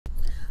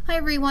Hi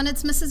everyone,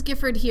 it's Mrs.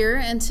 Gifford here,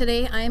 and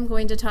today I am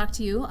going to talk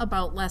to you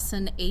about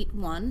Lesson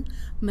 8.1,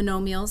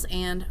 Monomials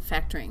and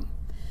Factoring.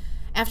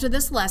 After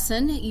this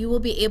lesson, you will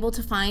be able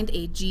to find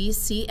a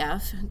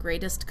GCF,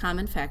 greatest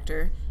common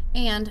factor,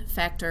 and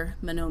factor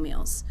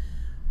monomials.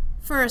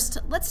 First,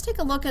 let's take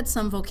a look at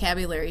some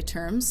vocabulary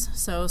terms.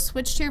 So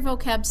switch to your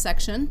vocab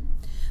section.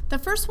 The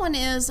first one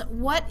is,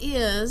 what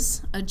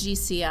is a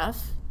GCF?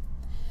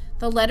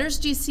 The letters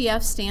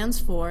GCF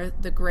stands for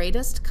the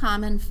greatest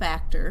common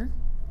factor.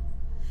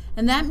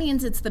 And that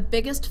means it's the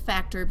biggest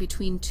factor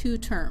between two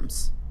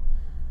terms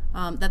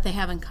that they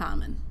have in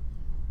common.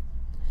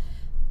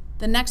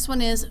 The next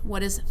one is,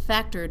 what is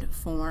factored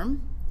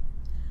form?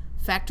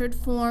 Factored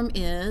form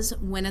is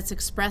when it's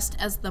expressed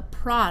as the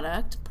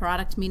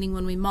product meaning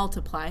when we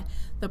multiply,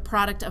 the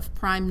product of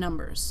prime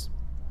numbers.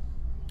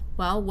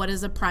 Well, what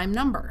is a prime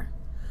number?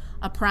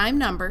 A prime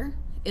number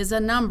is a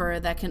number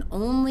that can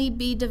only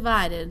be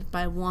divided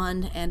by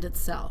 1 and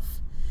itself.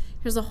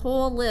 Here's a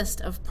whole list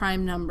of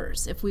prime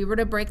numbers. If we were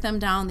to break them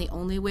down, the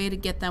only way to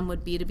get them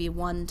would be to be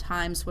 1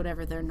 times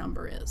whatever their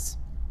number is.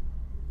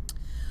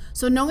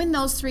 So knowing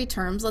those three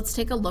terms, let's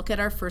take a look at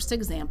our first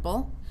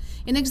example.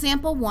 In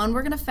example 1,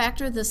 we're going to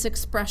factor this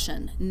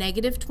expression,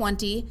 negative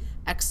 20,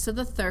 x to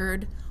the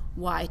third,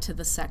 y to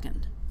the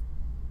second.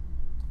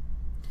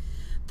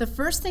 The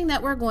first thing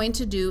that we're going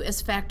to do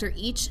is factor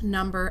each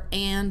number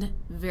and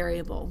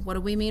variable. What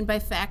do we mean by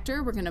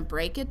factor? We're going to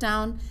break it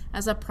down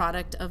as a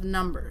product of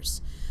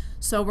numbers.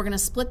 So we're going to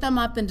split them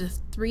up into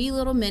 3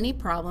 little mini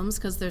problems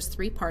because there's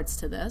 3 parts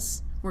to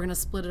this. We're going to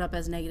split it up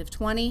as negative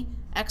 20,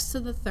 x to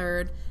the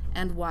third,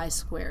 and y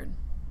squared.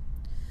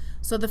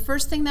 So the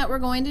first thing that we're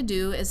going to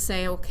do is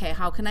say, okay,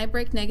 how can I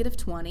break negative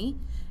 20?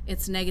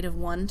 It's negative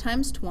 1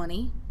 times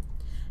 20.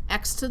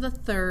 X to the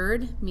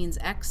third means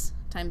x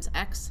times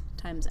x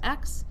times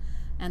x,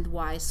 and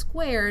y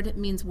squared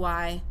means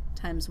y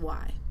times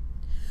y.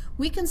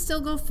 We can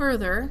still go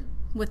further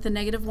with the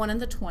negative 1 and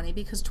the 20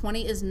 because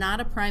 20 is not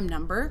a prime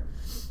number.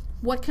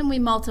 What can we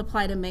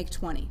multiply to make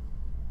 20?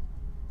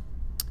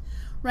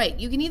 Right,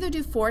 you can either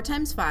do 4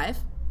 times 5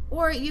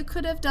 or you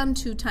could have done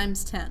 2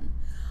 times 10.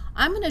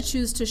 I'm going to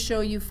choose to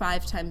show you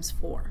 5 times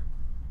 4.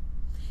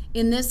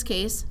 In this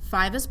case,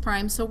 5 is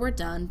prime, so we're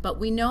done, but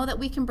we know that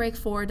we can break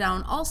 4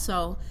 down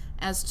also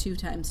as 2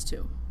 times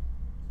 2.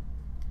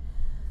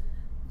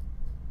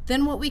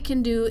 Then what we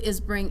can do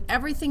is bring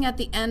everything at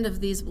the end of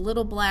these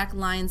little black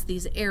lines,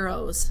 these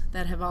arrows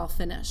that have all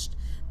finished.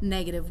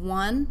 Negative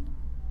 1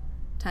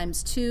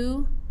 times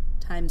 2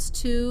 times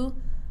 2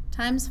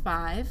 times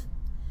 5,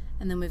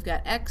 and then we've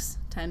got x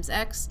times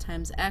x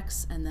times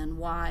x, and then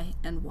y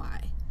and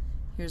y.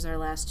 Here's our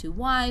last 2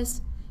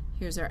 y's,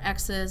 here's our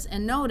x's,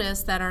 and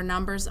notice that our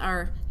numbers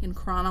are in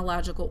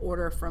chronological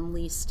order from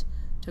least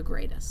to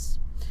greatest.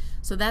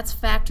 So that's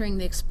factoring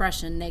the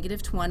expression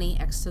negative 20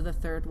 x to the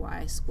third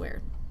y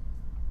squared.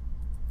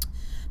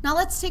 Now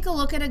let's take a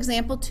look at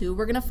example 2.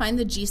 We're going to find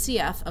the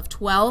GCF of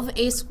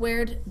 12a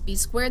squared b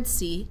squared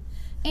c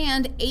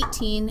and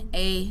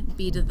 18a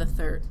b to the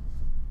third.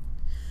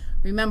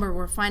 Remember,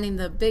 we're finding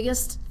the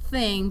biggest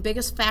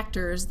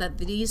factors that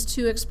these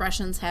two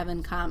expressions have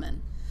in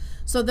common.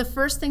 So the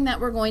first thing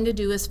that we're going to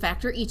do is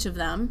factor each of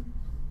them.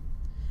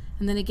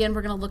 And then again,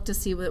 we're going to look to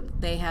see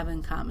what they have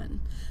in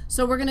common.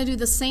 So we're going to do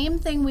the same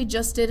thing we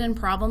just did in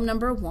problem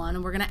number 1,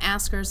 and we're going to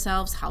ask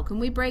ourselves, how can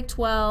we break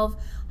 12?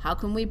 How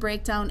can we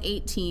break down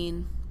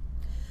 18?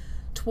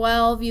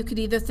 12, you could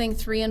either think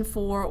 3 and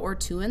 4 or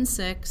 2 and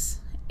 6.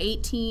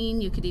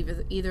 18, you could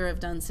either have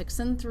done 6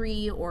 and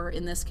 3, or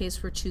in this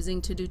case, we're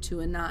choosing to do 2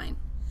 and 9.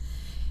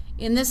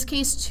 In this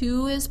case,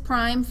 2 is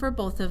prime for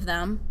both of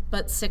them,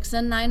 but 6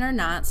 and 9 are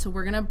not, so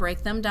we're going to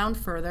break them down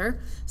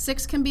further.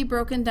 6 can be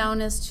broken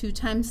down as 2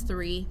 times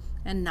 3,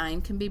 and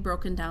 9 can be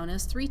broken down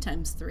as 3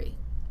 times 3.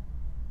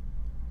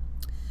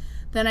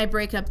 Then I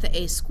break up the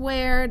a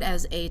squared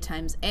as a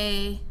times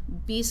a,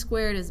 b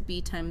squared as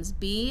b times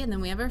b, and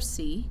then we have our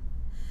c.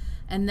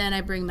 And then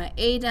I bring my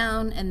a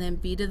down, and then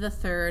b to the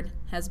third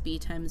has b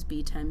times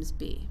b times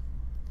b.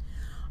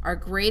 Our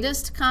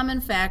greatest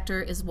common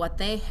factor is what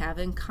they have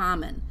in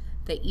common.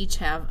 They each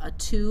have a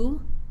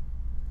 2,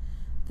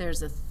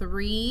 there's a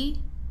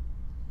 3,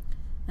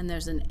 and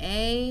there's an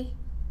a,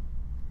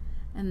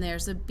 and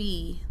there's a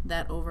b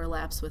that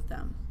overlaps with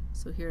them.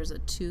 So here's a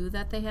 2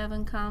 that they have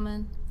in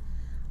common.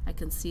 I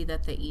can see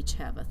that they each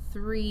have a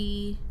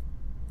 3,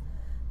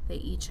 they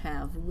each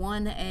have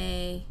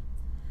 1a,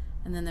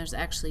 and then there's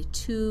actually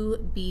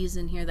 2 b's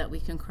in here that we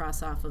can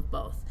cross off of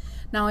both.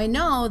 Now I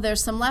know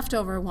there's some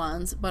leftover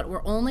ones, but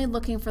we're only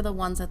looking for the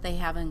ones that they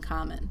have in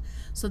common.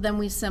 So then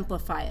we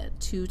simplify it.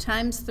 2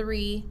 times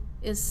 3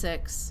 is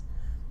 6,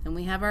 and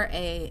we have our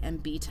a,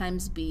 and b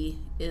times b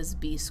is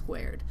b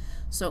squared.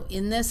 So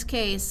in this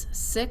case,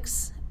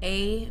 6ab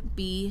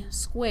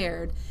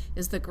squared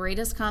is the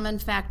greatest common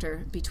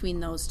factor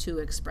between those two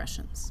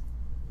expressions.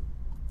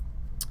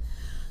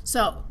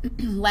 So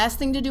last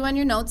thing to do on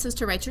your notes is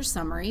to write your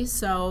summary.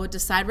 So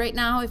decide right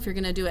now if you're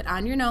going to do it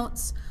on your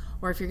notes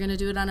or if you're going to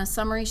do it on a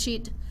summary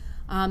sheet.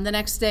 the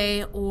next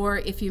day, or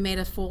if you made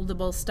a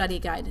foldable study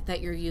guide that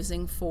you're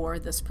using for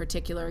this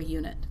particular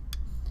unit.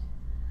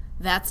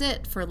 That's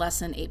it for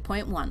lesson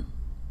 8.1.